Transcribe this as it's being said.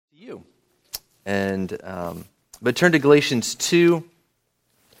But turn to Galatians 2.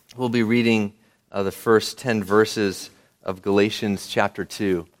 We'll be reading the first 10 verses of Galatians chapter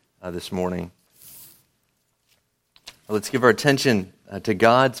 2 this morning. Let's give our attention to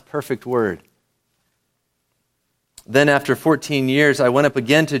God's perfect word. Then after 14 years, I went up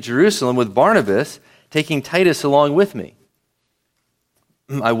again to Jerusalem with Barnabas, taking Titus along with me.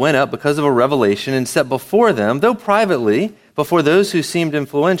 I went up because of a revelation and set before them, though privately, before those who seemed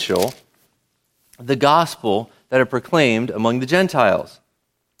influential, the gospel that I proclaimed among the Gentiles,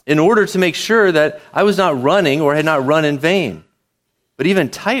 in order to make sure that I was not running or had not run in vain. But even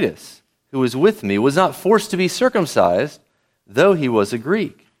Titus, who was with me, was not forced to be circumcised, though he was a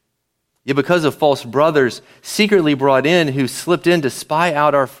Greek. Yet because of false brothers secretly brought in who slipped in to spy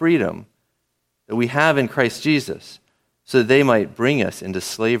out our freedom that we have in Christ Jesus, so that they might bring us into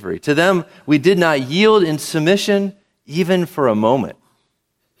slavery. To them we did not yield in submission even for a moment,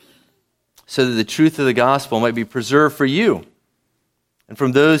 so that the truth of the gospel might be preserved for you. And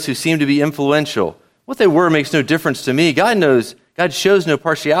from those who seem to be influential, what they were makes no difference to me. God shows no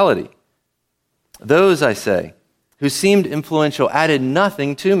partiality. Those, I say, who seemed influential added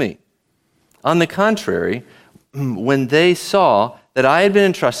nothing to me. On the contrary, when they saw that I had been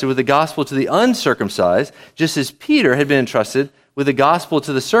entrusted with the gospel to the uncircumcised, just as Peter had been entrusted with the gospel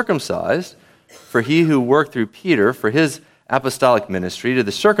to the circumcised, for he who worked through Peter for his apostolic ministry to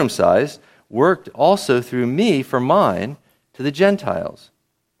the circumcised worked also through me for mine to the Gentiles.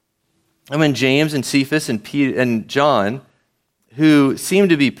 And when James and Cephas and Peter and John, who seemed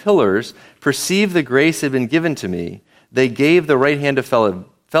to be pillars, perceived the grace that had been given to me, they gave the right hand of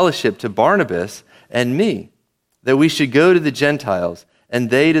fellowship to Barnabas and me, that we should go to the Gentiles and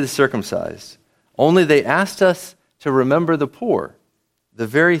they to the circumcised. Only they asked us to remember the poor, the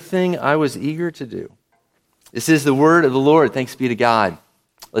very thing I was eager to do. This is the word of the Lord. Thanks be to God.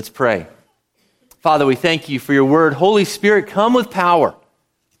 Let's pray. Father, we thank you for your word. Holy Spirit, come with power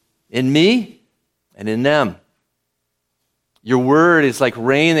in me and in them. Your word is like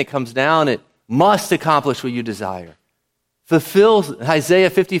rain that comes down. It must accomplish what you desire. Fulfill Isaiah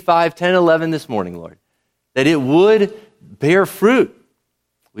 55, 10, 11 this morning, Lord, that it would bear fruit.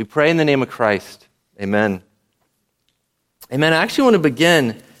 We pray in the name of Christ. Amen. Amen. I actually want to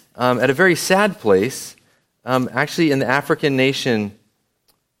begin at a very sad place, actually in the African nation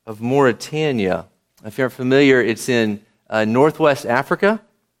of Mauritania. If you're familiar, it's in northwest Africa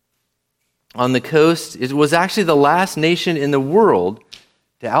on the coast. It was actually the last nation in the world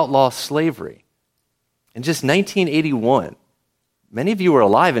to outlaw slavery. In just 1981. Many of you were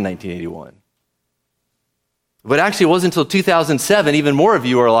alive in 1981. But actually it wasn't until 2007, even more of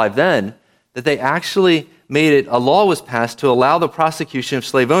you were alive then, that they actually made it, a law was passed to allow the prosecution of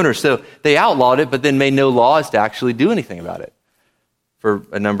slave owners. So they outlawed it, but then made no laws to actually do anything about it for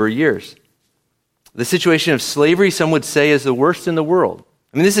a number of years. The situation of slavery, some would say, is the worst in the world.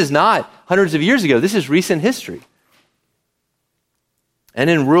 I mean, this is not hundreds of years ago. This is recent history. And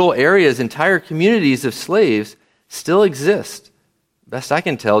in rural areas, entire communities of slaves still exist, best I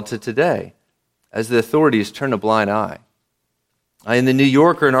can tell, to today, as the authorities turn a blind eye. In the New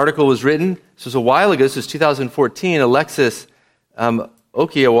Yorker, an article was written, this was a while ago, this was 2014, Alexis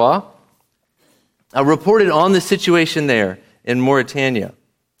Okiawa reported on the situation there in Mauritania.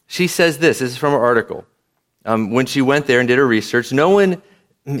 She says this is from her article. When she went there and did her research, no one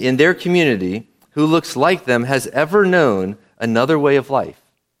in their community who looks like them has ever known another way of life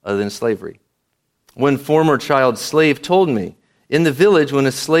other than slavery. One former child slave told me, in the village, when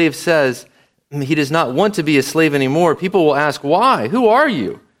a slave says he does not want to be a slave anymore, people will ask, why? Who are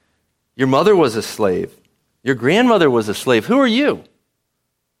you? Your mother was a slave. Your grandmother was a slave. Who are you?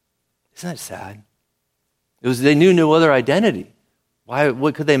 Isn't that sad? They knew no other identity.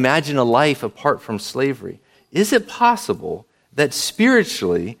 What could they imagine a life apart from slavery? Is it possible that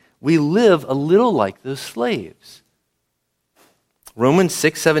spiritually we live a little like those slaves? Romans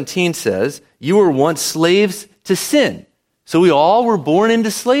 6:17 says, you were once slaves to sin. So we all were born into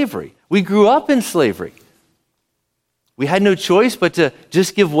slavery. We grew up in slavery. We had no choice but to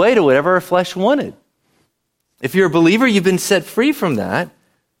just give way to whatever our flesh wanted. If you're a believer, you've been set free from that.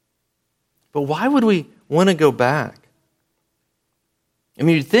 But why would we want to go back? I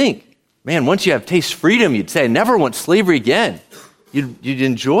mean, you'd think, man, once you have taste freedom, you'd say, I never want slavery again. You'd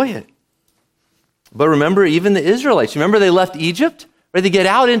enjoy it. But remember, even the Israelites, remember they left Egypt? Right? They get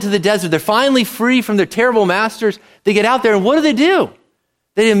out into the desert. They're finally free from their terrible masters. They get out there, and what do?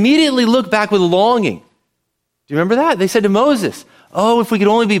 They immediately look back with longing. Do you remember that? They said to Moses, oh, if we could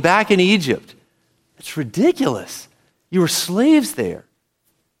only be back in Egypt. It's ridiculous. You were slaves there.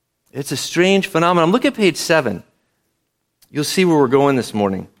 It's a strange phenomenon. Look at page 7. You'll see where we're going this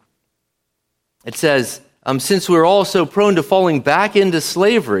morning. It says, since we're all so prone to falling back into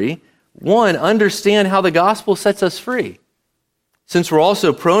slavery, one, understand how the gospel sets us free. Since we're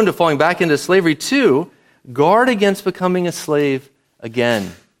also prone to falling back into slavery, two, guard against becoming a slave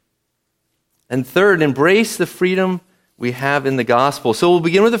again. And third, embrace the freedom we have in the gospel. So we'll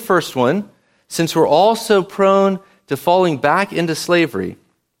begin with the first one. Since we're all so prone to falling back into slavery,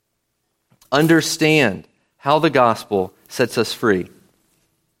 understand how the gospel sets us free.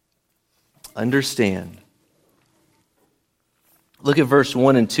 Understand. Look at verse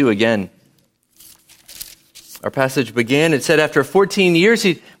 1 and 2 again. Our passage began, it said after 14 years,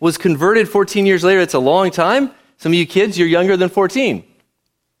 he was converted 14 years later. It's a long time. Some of you kids, you're younger than 14.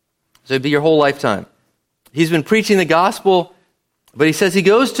 So it'd be your whole lifetime. He's been preaching the gospel, but he says he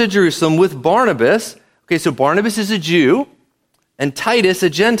goes to Jerusalem with Barnabas. Okay, so Barnabas is a Jew, and Titus a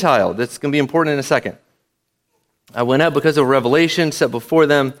Gentile. That's going to be important in a second. I went up because of revelation set before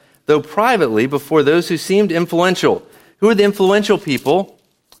them, though privately before those who seemed influential. Who are the influential people?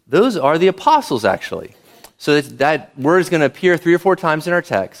 Those are the apostles, actually. So that word is going to appear 3 or 4 times in our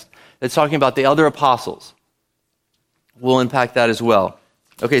text. It's talking about the other apostles. We'll unpack that as well.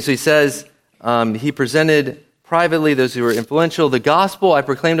 Okay, so he says, he presented privately those who were influential. The gospel I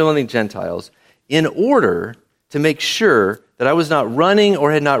proclaimed among the Gentiles in order to make sure that I was not running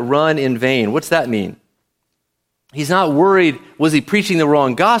or had not run in vain. What's that mean? He's not worried, was he preaching the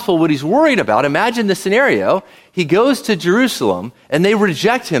wrong gospel? What he's worried about, imagine the scenario, he goes to Jerusalem and they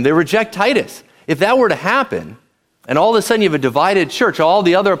reject him. They reject Titus. If that were to happen, and all of a sudden you have a divided church, all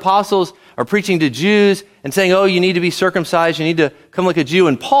the other apostles are preaching to Jews and saying, oh, you need to be circumcised, you need to come like a Jew,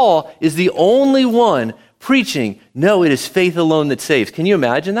 and Paul is the only one preaching, no, it is faith alone that saves. Can you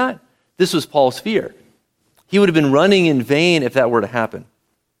imagine that? This was Paul's fear. He would have been running in vain if that were to happen.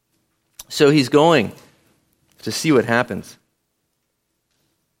 So he's going to see what happens.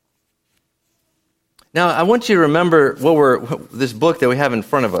 Now, I want you to remember this book that we have in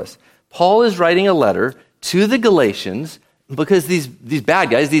front of us. Paul is writing a letter to the Galatians because these bad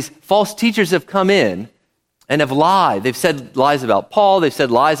guys, these false teachers have come in and have lied. They've said lies about Paul. They've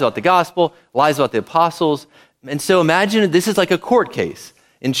said lies about the gospel, lies about the apostles. And so imagine this is like a court case.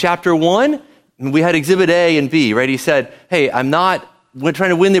 In chapter 1, we had exhibit A and B, right? He said, hey, we're trying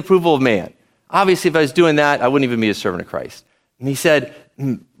to win the approval of man. Obviously, if I was doing that, I wouldn't even be a servant of Christ. And he said,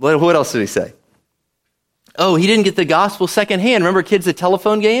 what else did he say? Oh, he didn't get the gospel secondhand. Remember, kids, the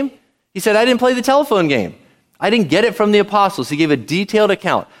telephone game? He said, I didn't play the telephone game. I didn't get it from the apostles. He gave a detailed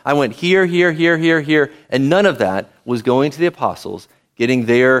account. I went here, and none of that was going to the apostles, getting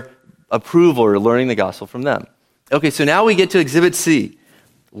their approval or learning the gospel from them. Okay, so now we get to exhibit C.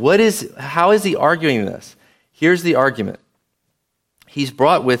 How is he arguing this? Here's the argument. He's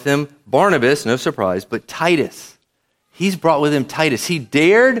brought with him Barnabas, no surprise, but Titus. He's brought with him Titus. He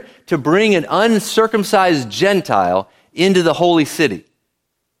dared to bring an uncircumcised Gentile into the holy city.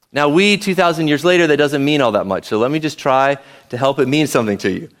 Now, 2,000 years later, that doesn't mean all that much. So let me just try to help it mean something to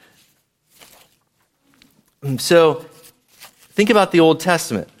you. So think about the Old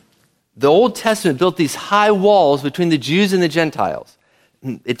Testament. The Old Testament built these high walls between the Jews and the Gentiles.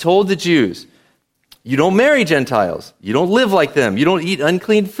 It told the Jews, you don't marry Gentiles. You don't live like them. You don't eat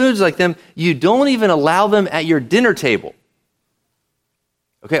unclean foods like them. You don't even allow them at your dinner table.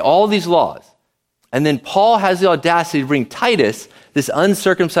 Okay, all these laws. And then Paul has the audacity to bring Titus, this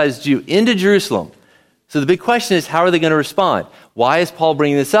uncircumcised Jew, into Jerusalem. So the big question is, how are they going to respond? Why is Paul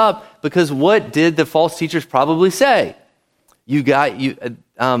bringing this up? Because what did the false teachers probably say? The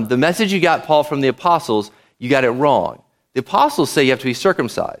message you got, Paul, from the apostles, you got it wrong. The apostles say you have to be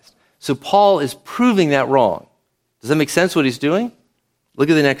circumcised. So Paul is proving that wrong. Does that make sense what he's doing? Look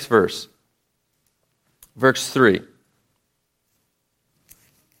at the next verse. Verse 3.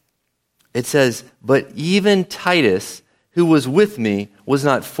 It says, but even Titus, who was with me, was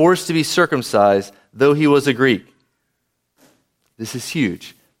not forced to be circumcised, though he was a Greek. This is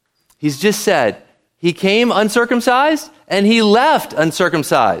huge. He's just said, he came uncircumcised, and he left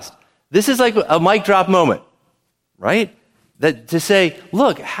uncircumcised. This is like a mic drop moment, right? That to say,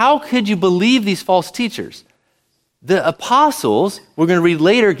 look, how could you believe these false teachers? The apostles, we're going to read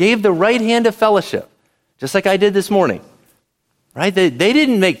later, gave the right hand of fellowship, just like I did this morning. Right? They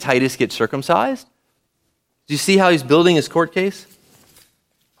didn't make Titus get circumcised. Do you see how he's building his court case?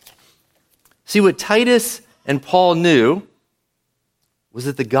 See, what Titus and Paul knew was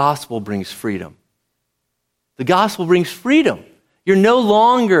that the gospel brings freedom. The gospel brings freedom. You're no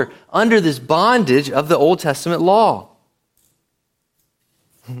longer under this bondage of the Old Testament law.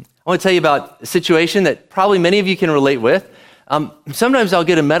 I want to tell you about a situation that probably many of you can relate with. Sometimes I'll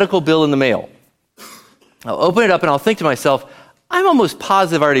get a medical bill in the mail. I'll open it up and I'll think to myself, I'm almost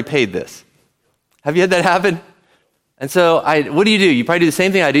positive I already paid this. Have you had that happen? And so what do? You probably do the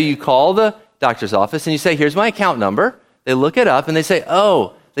same thing I do. You call the doctor's office and you say, here's my account number. They look it up and they say,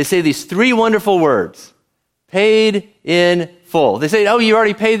 they say these three wonderful words, paid in full. They say, you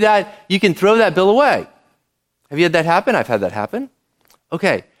already paid that. You can throw that bill away. Have you had that happen? I've had that happen.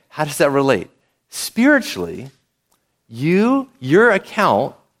 Okay, how does that relate? Spiritually, your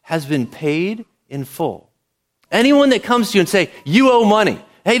account has been paid in full. Anyone that comes to you and say, you owe money.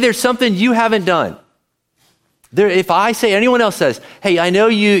 Hey, there's something you haven't done. If I say, anyone else says, hey, I know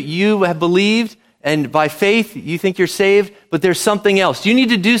you have believed and by faith you think you're saved, but there's something else. You need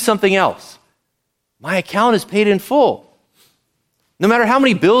to do something else. My account is paid in full. No matter how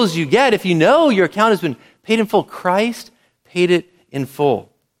many bills you get, if you know your account has been paid in full, Christ paid it in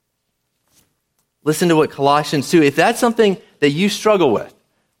full. Listen to what Colossians 2, if that's something that you struggle with,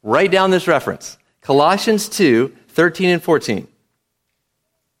 write down this reference. Colossians 2, 13 and 14.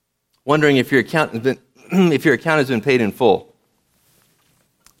 Wondering if your account has been paid in full.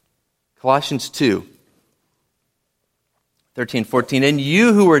 Colossians 2, 13, 14. And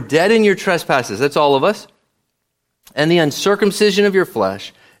you who were dead in your trespasses, that's all of us, and the uncircumcision of your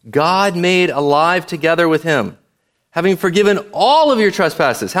flesh, God made alive together with him, having forgiven all of your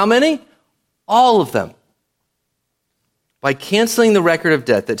trespasses. How many? All of them. By canceling the record of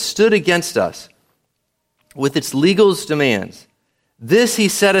debt that stood against us with its legal demands. This he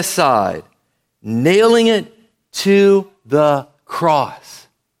set aside, nailing it to the cross.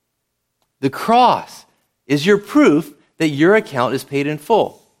 The cross is your proof that your account is paid in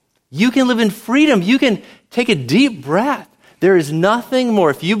full. You can live in freedom. You can take a deep breath. There is nothing more.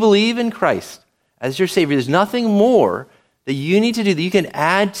 If you believe in Christ as your Savior, there's nothing more that you need to do that you can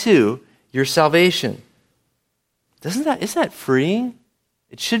add to your salvation. Isn't that freeing?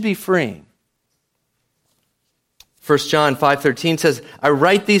 It should be freeing. 1 John 5:13 says, I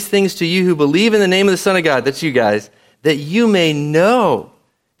write these things to you who believe in the name of the Son of God, that's you guys, that you may know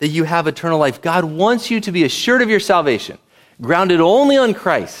that you have eternal life. God wants you to be assured of your salvation, grounded only on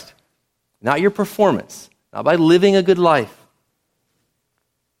Christ, not your performance, not by living a good life.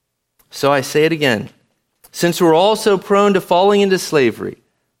 So I say it again, since we're all so prone to falling into slavery,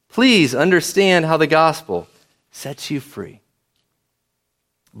 please understand how the gospel sets you free.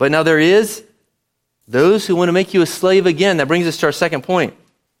 But now there is those who want to make you a slave again. That brings us to our second point.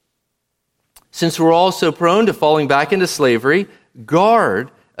 Since we're all so prone to falling back into slavery,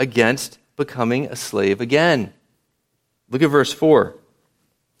 guard against becoming a slave again. Look at verse 4.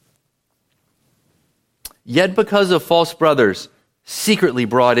 Yet because of false brothers secretly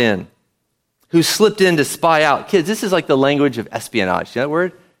brought in, who slipped in to spy out. Kids, this is like the language of espionage. You know that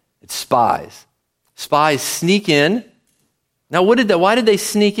word? It's spies. Spies sneak in. Now, why did they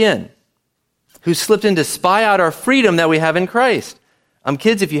sneak in? Who slipped in to spy out our freedom that we have in Christ.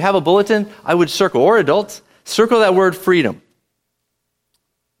 Kids, if you have a bulletin, I would circle, or adults, circle that word freedom.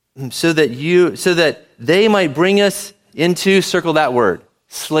 So that they might bring us into, circle that word,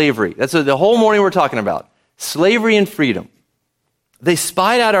 slavery. That's what the whole morning we're talking about. Slavery and freedom. They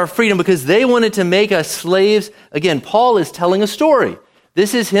spied out our freedom because they wanted to make us slaves. Again, Paul is telling a story.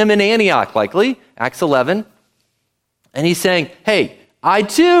 This is him in Antioch, likely, Acts 11. And he's saying, hey, I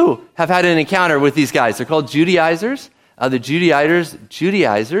too have had an encounter with these guys. They're called Judaizers. The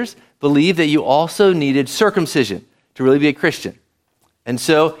Judaizers believed that you also needed circumcision to really be a Christian. And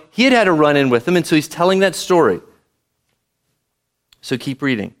so he had a run-in with them, and so he's telling that story. So keep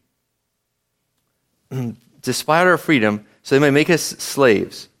reading. To spy out our freedom, so they might make us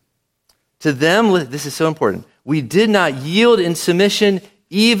slaves. To them, this is so important, we did not yield in submission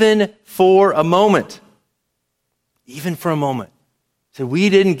even for a moment. Even for a moment. So we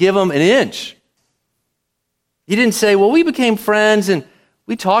didn't give them an inch. He didn't say, well, we became friends and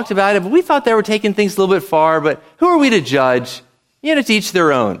we talked about it, but we thought they were taking things a little bit far, but who are we to judge? You know, to each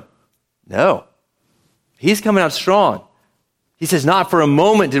their own. No. He's coming out strong. He says, not for a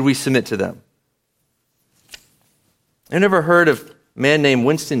moment did we submit to them. I've never heard of a man named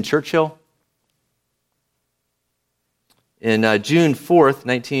Winston Churchill. In June 4th,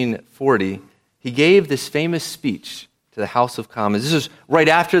 1940, he gave this famous speech to the House of Commons. This was right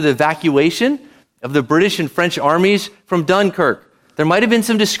after the evacuation of the British and French armies from Dunkirk. There might have been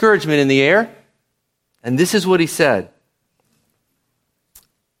some discouragement in the air, and this is what he said.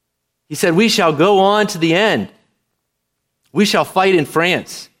 He said, we shall go on to the end. We shall fight in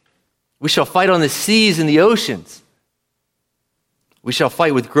France. We shall fight on the seas and the oceans. We shall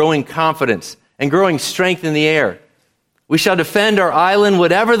fight with growing confidence and growing strength in the air. We shall defend our island,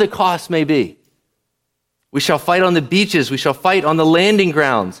 whatever the cost may be. We shall fight on the beaches. We shall fight on the landing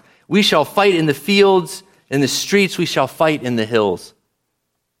grounds. We shall fight in the fields, in the streets. We shall fight in the hills.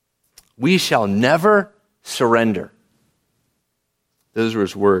 We shall never surrender. Those were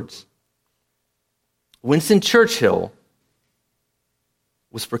his words. Winston Churchill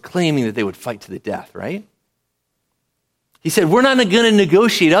was proclaiming that they would fight to the death, right? He said, we're not going to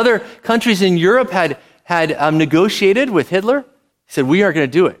negotiate. Other countries in Europe had negotiated with Hitler. He said, we aren't going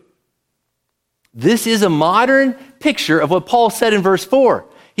to do it. This is a modern picture of what Paul said in verse 4.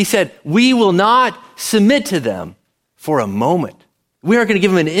 He said, we will not submit to them for a moment. We aren't going to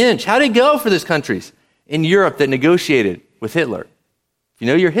give them an inch. How did it go for those countries in Europe that negotiated with Hitler? If you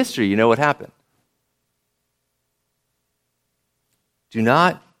know your history, you know what happened. Do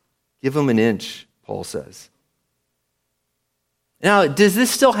not give them an inch, Paul says. Now, does this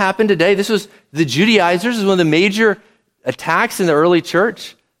still happen today? This was the Judaizers. This is one of the major attacks in the early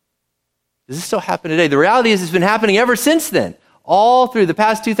church. Does this still happen today? The reality is it's been happening ever since then. All through the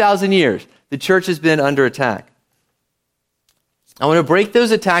past 2,000 years, the church has been under attack. I want to break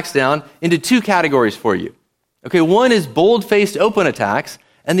those attacks down into two categories for you. Okay, one is bold-faced open attacks,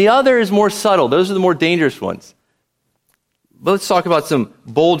 and the other is more subtle. Those are the more dangerous ones. But let's talk about some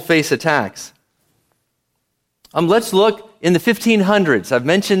bold-faced attacks. Let's look in the 1500s. I've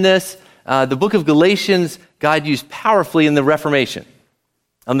mentioned this. The book of Galatians, God used powerfully in the Reformation.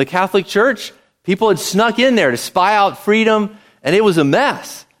 The Catholic Church, people had snuck in there to spy out freedom, and it was a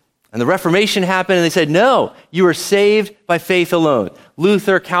mess. And the Reformation happened, and they said, no, you are saved by faith alone.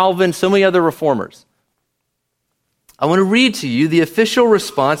 Luther, Calvin, so many other reformers. I want to read to you the official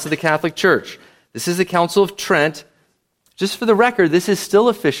response of the Catholic Church. This is the Council of Trent. Just for the record, this is still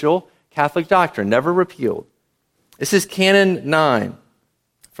official Catholic doctrine, never repealed. This is Canon 9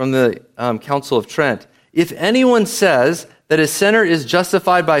 from the Council of Trent. If anyone says that a sinner is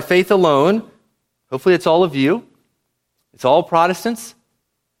justified by faith alone, hopefully it's all of you, it's all Protestants.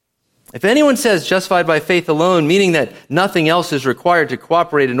 If anyone says justified by faith alone, meaning that nothing else is required to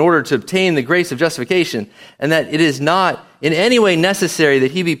cooperate in order to obtain the grace of justification, and that it is not in any way necessary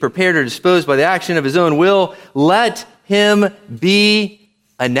that he be prepared or disposed by the action of his own will, let him be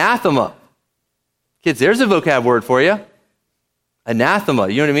anathema. Kids, there's a vocab word for you. Anathema.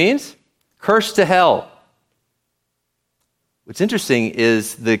 You know what it means? Cursed to hell. What's interesting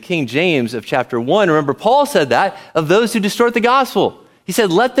is the King James of chapter 1. Remember, Paul said that of those who distort the gospel. He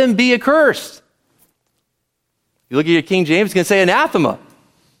said, let them be accursed. You look at your King James, it's going to say anathema.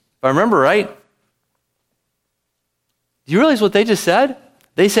 If I remember right. Do you realize what they just said?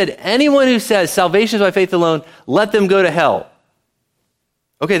 They said, anyone who says salvation is by faith alone, let them go to hell.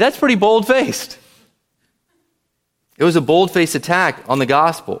 Okay, that's pretty bold-faced. It was a bold-faced attack on the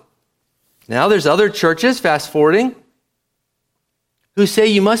gospel. Now there's other churches, fast-forwarding, who say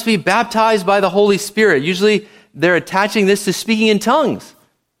you must be baptized by the Holy Spirit. Usually they're attaching this to speaking in tongues.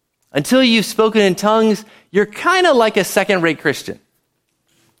 Until you've spoken in tongues, you're kind of like a second-rate Christian.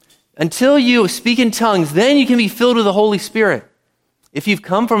 Until you speak in tongues, then you can be filled with the Holy Spirit. If you've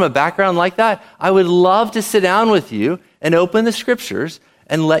come from a background like that, I would love to sit down with you and open the scriptures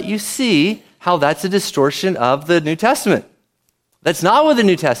and let you see how that's a distortion of the New Testament. That's not what the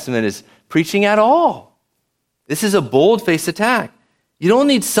New Testament is preaching at all. This is a bold-faced attack. You don't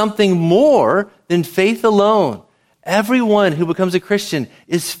need something more than faith alone. Everyone who becomes a Christian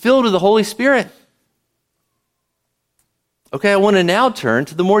is filled with the Holy Spirit. Okay, I want to now turn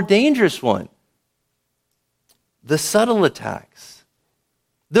to the more dangerous one. The subtle attacks.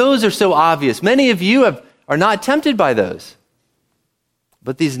 Those are so obvious. Many of you are not tempted by those.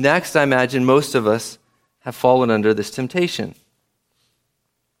 But these next, I imagine most of us have fallen under this temptation.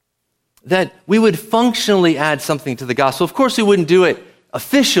 That we would functionally add something to the gospel. Of course, we wouldn't do it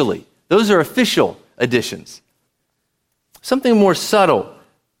officially. Those are official additions. Something more subtle.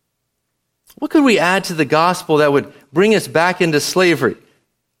 What could we add to the gospel that would bring us back into slavery?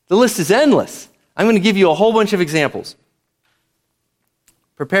 The list is endless. I'm going to give you a whole bunch of examples.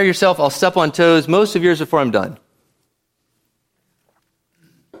 Prepare yourself. I'll step on toes most of yours before I'm done.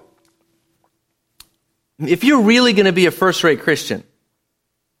 If you're really going to be a first-rate Christian,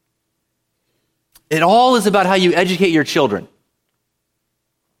 it all is about how you educate your children.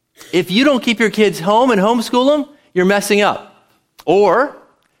 If you don't keep your kids home and homeschool them, you're messing up. Or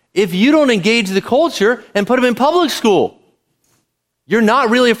if you don't engage the culture and put them in public school, you're not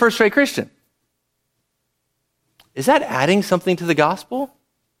really a first-rate Christian. Is that adding something to the gospel?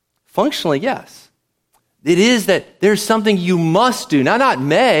 Functionally, yes. It is that there's something you must do. Now, not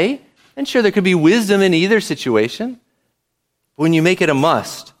may, and sure, there could be wisdom in either situation. But when you make it a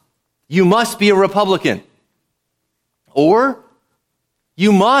must, you must be a Republican. Or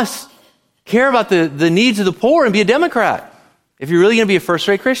you must care about the needs of the poor and be a Democrat if you're really going to be a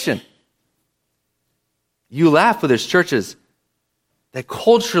first-rate Christian. You laugh, but there's churches that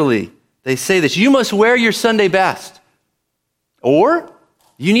culturally they say this: you must wear your Sunday best, or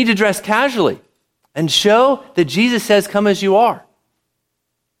you need to dress casually and show that Jesus says, come as you are.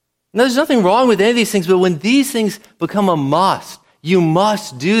 Now, there's nothing wrong with any of these things, but when these things become a must, you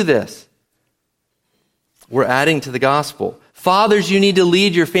must do this. We're adding to the gospel. Fathers, you need to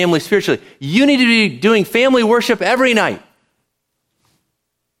lead your family spiritually. You need to be doing family worship every night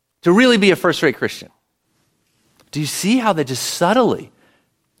to really be a first-rate Christian. Do you see how that just subtly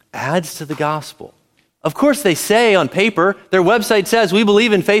adds to the gospel? Of course, they say on paper, their website says, we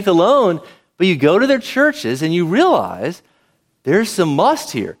believe in faith alone, but you go to their churches and you realize there's some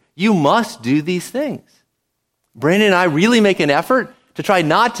must here. You must do these things. Brandon and I really make an effort to try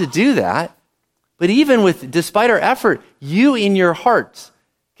not to do that, but even despite our effort, you in your hearts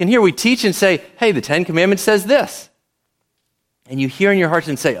can hear we teach and say, hey, the Ten Commandments says this. And you hear in your hearts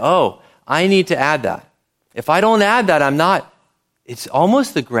and say, oh, I need to add that. If I don't add that, I'm not. It's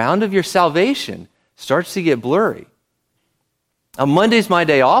almost the ground of your salvation starts to get blurry. Monday's my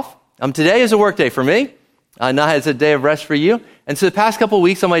day off. Today is a work day for me. Not as a day of rest for you. And so the past couple of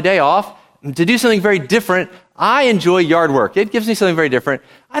weeks on my day off, to do something very different, I enjoy yard work. It gives me something very different.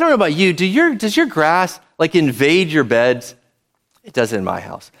 I don't know about you. Does your grass invade your beds? It does in my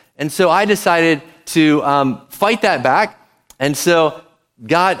house. And so I decided to fight that back. And so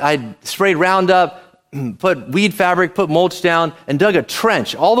I sprayed Roundup, put weed fabric, put mulch down, and dug a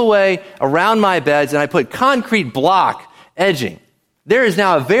trench all the way around my beds, and I put concrete block edging. There is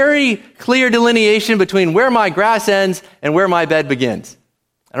now a very clear delineation between where my grass ends and where my bed begins.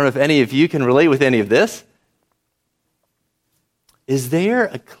 I don't know if any of you can relate with any of this. Is there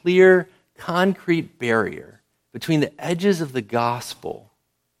a clear concrete barrier between the edges of the gospel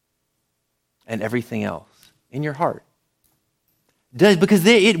and everything else in your heart? Because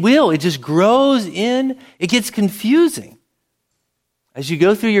it just grows in, it gets confusing as you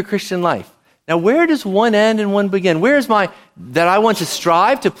go through your Christian life. Now, where does one end and one begin? Where is that I want to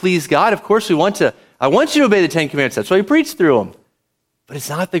strive to please God? Of course, I want you to obey the Ten Commandments. That's why we preach through them. But it's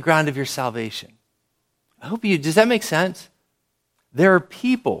not the ground of your salvation. Does that make sense? There are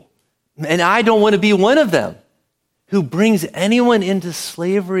people, and I don't want to be one of them, who brings anyone into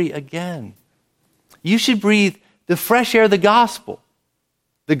slavery again. You should breathe the fresh air of the gospel.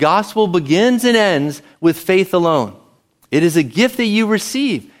 The gospel begins and ends with faith alone. It is a gift that you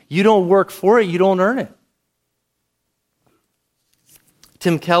receive. You don't work for it. You don't earn it.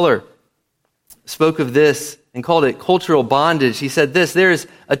 Tim Keller spoke of this and called it cultural bondage. He said this: there is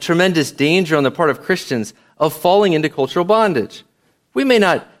a tremendous danger on the part of Christians of falling into cultural bondage. We may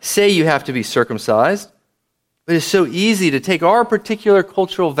not say you have to be circumcised, but it's so easy to take our particular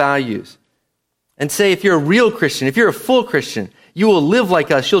cultural values and say, if you're a real Christian, if you're a full Christian, you will live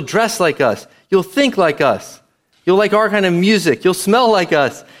like us, you'll dress like us, you'll think like us, you'll like our kind of music, you'll smell like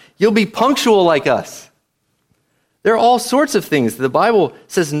us, you'll be punctual like us. There are all sorts of things that the Bible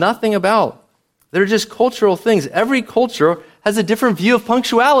says nothing about. They're just cultural things. Every culture has a different view of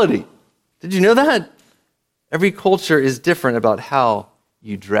punctuality. Did you know that? Every culture is different about how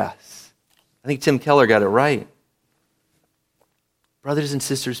you dress. I think Tim Keller got it right. Brothers and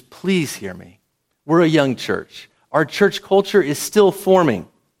sisters, please hear me. We're a young church. Our church culture is still forming.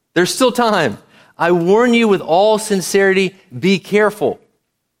 There's still time. I warn you with all sincerity, be careful.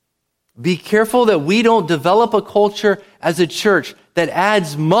 Be careful that we don't develop a culture as a church that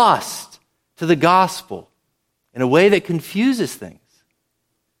adds must to the gospel in a way that confuses things,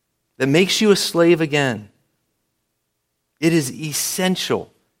 that makes you a slave again. It is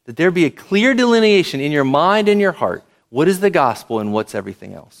essential that there be a clear delineation in your mind and your heart. What is the gospel and what's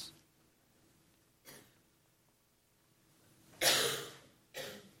everything else?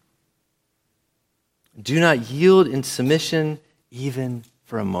 Do not yield in submission even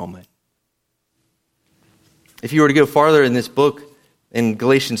for a moment. If you were to go farther in this book, in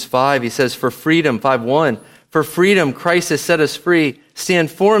Galatians 5, he says, for freedom, 5:1, for freedom Christ has set us free. Stand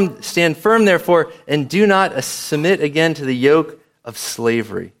firm, therefore, and do not submit again to the yoke of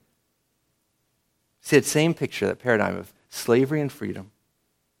slavery. See that same picture, that paradigm of slavery and freedom.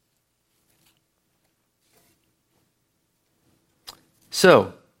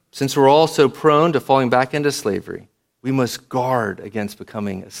 So, since we're all so prone to falling back into slavery, we must guard against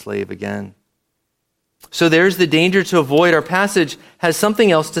becoming a slave again. So there's the danger to avoid. Our passage has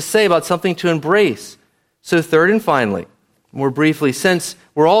something else to say about something to embrace. So third and finally, more briefly, since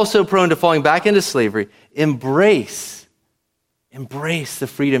we're all so prone to falling back into slavery, embrace the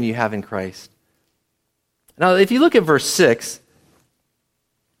freedom you have in Christ. Now, if you look at verse 6,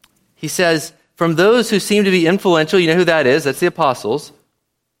 he says, from those who seem to be influential, you know who that is, that's the apostles.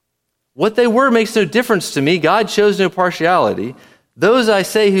 What they were makes no difference to me. God shows no partiality. Those I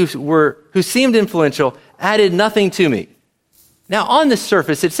say who seemed influential added nothing to me. Now, on the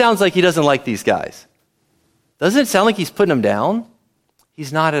surface, it sounds like he doesn't like these guys. Doesn't it sound like he's putting them down?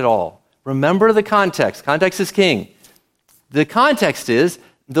 He's not at all. Remember the context. Context is king. The context is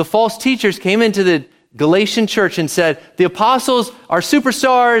the false teachers came into the Galatian church and said, the apostles are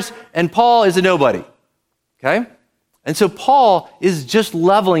superstars and Paul is a nobody. Okay? And so Paul is just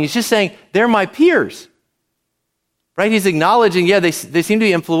leveling. He's just saying, they're my peers. Right? He's acknowledging, yeah, they seem to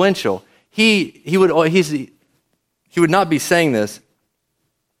be influential. He would not be saying this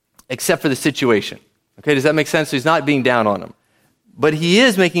except for the situation. Okay, does that make sense? So he's not being down on them. But he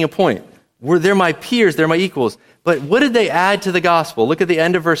is making a point. They're my peers, they're my equals. But what did they add to the gospel? Look at the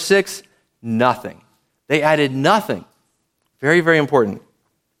end of verse 6. Nothing. They added nothing. Very, very important.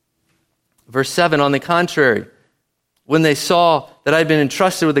 Verse 7, on the contrary, when they saw that I'd been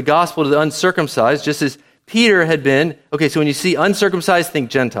entrusted with the gospel to the uncircumcised, just as Peter had been, okay, so when you see uncircumcised, think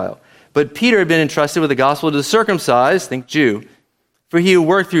Gentile. But Peter had been entrusted with the gospel to the circumcised, think Jew. For he who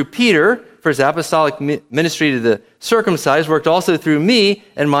worked through Peter for his apostolic ministry to the circumcised worked also through me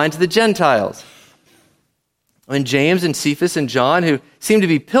and mine to the Gentiles. When James and Cephas and John, who seemed to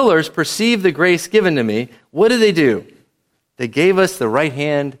be pillars, perceived the grace given to me, what did they do? They gave us the right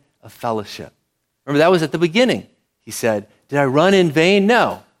hand of fellowship. Remember, that was at the beginning. He said, did I run in vain?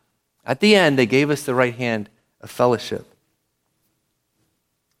 No. At the end, they gave us the right hand of fellowship.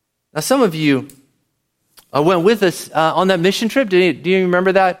 Now, some of you went with us on that mission trip. Do you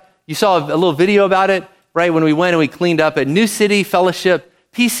remember that? You saw a little video about it, right, when we went and we cleaned up at New City Fellowship,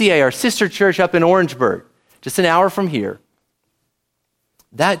 PCA, our sister church up in Orangeburg, just an hour from here.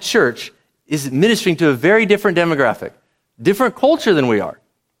 That church is ministering to a very different demographic, different culture than we are.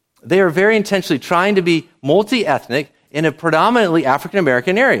 They are very intentionally trying to be multi-ethnic in a predominantly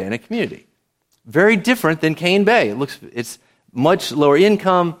African-American area, in a community. Very different than Cane Bay. It's much lower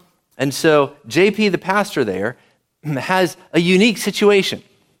income. And so JP, the pastor there, has a unique situation,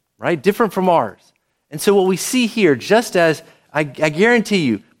 right? Different from ours. And so what we see here, just as I guarantee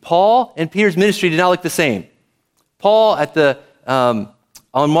you, Paul and Peter's ministry did not look the same. Paul on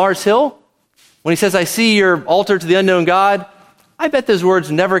Mars Hill, when he says, I see your altar to the unknown God, I bet those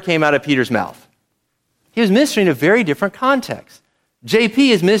words never came out of Peter's mouth. He was ministering in a very different context. JP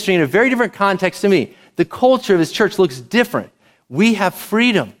is ministering in a very different context to me. The culture of his church looks different. We have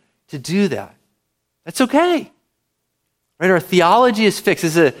freedom to do that. That's okay. Right? Our theology is fixed.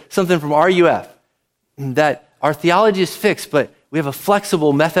 This is something from RUF, that our theology is fixed, but we have a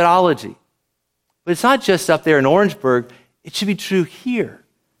flexible methodology. But it's not just up there in Orangeburg. It should be true here.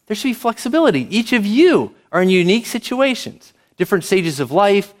 There should be flexibility. Each of you are in unique situations, different stages of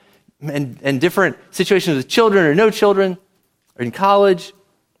life, and different situations with children or no children, or in college.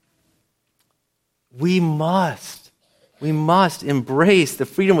 We must embrace the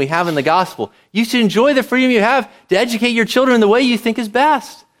freedom we have in the gospel. You should enjoy the freedom you have to educate your children in the way you think is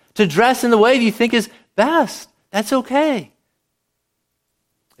best, to dress in the way you think is best. That's okay.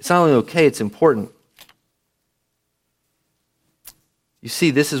 It's not only okay, it's important. You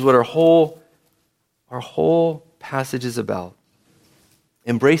see, this is what our whole passage is about.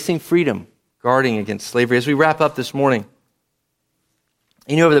 Embracing freedom, guarding against slavery. As we wrap up this morning,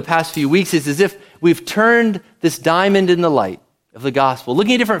 over the past few weeks, it's as if we've turned this diamond in the light of the gospel.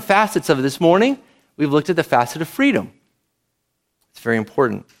 Looking at different facets of it this morning, we've looked at the facet of freedom. It's very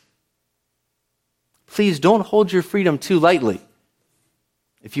important. Please don't hold your freedom too lightly.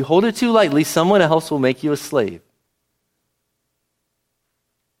 If you hold it too lightly, someone else will make you a slave.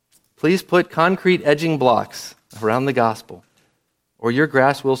 Please put concrete edging blocks around the gospel, or your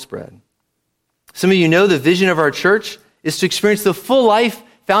grass will spread. Some of you know the vision of our church is to experience the full life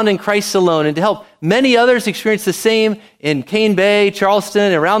found in Christ alone and to help many others experience the same in Cane Bay, Charleston,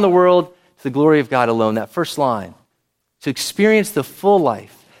 and around the world to the glory of God alone. That first line, to experience the full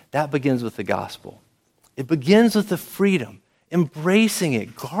life, that begins with the gospel. It begins with the freedom, embracing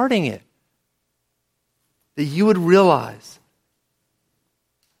it, guarding it, that you would realize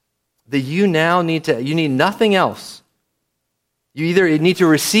that you need nothing else. You either need to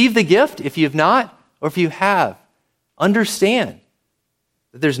receive the gift if you have not, or if you have, understand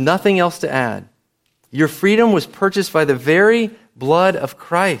that there's nothing else to add. Your freedom was purchased by the very blood of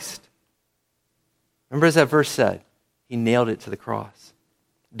Christ. Remember, as that verse said, he nailed it to the cross.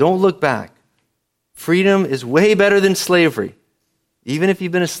 Don't look back. Freedom is way better than slavery, even if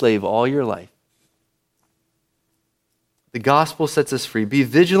you've been a slave all your life. The gospel sets us free. Be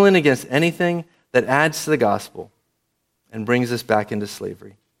vigilant against anything that adds to the gospel and brings us back into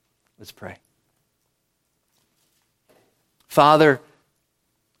slavery. Let's pray. Father,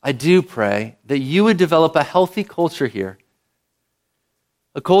 I do pray that you would develop a healthy culture here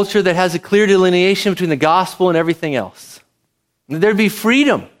a culture that has a clear delineation between the gospel and everything else. And there'd be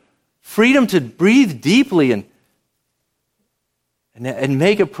freedom to breathe deeply and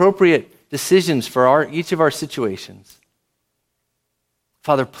make appropriate decisions for each of our situations.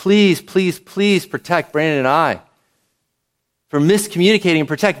 Father, please, please, please protect Brandon and I from miscommunicating and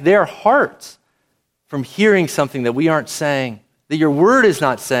protect their hearts from hearing something that we aren't saying, that your word is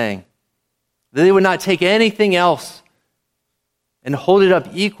not saying, that they would not take anything else and hold it up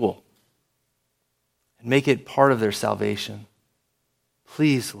equal and make it part of their salvation.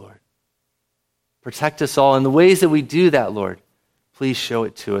 Please, Lord, protect us all. In the ways that we do that, Lord, please show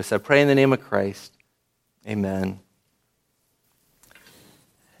it to us. I pray in the name of Christ. Amen.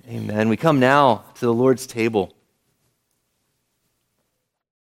 Amen. We come now to the Lord's table.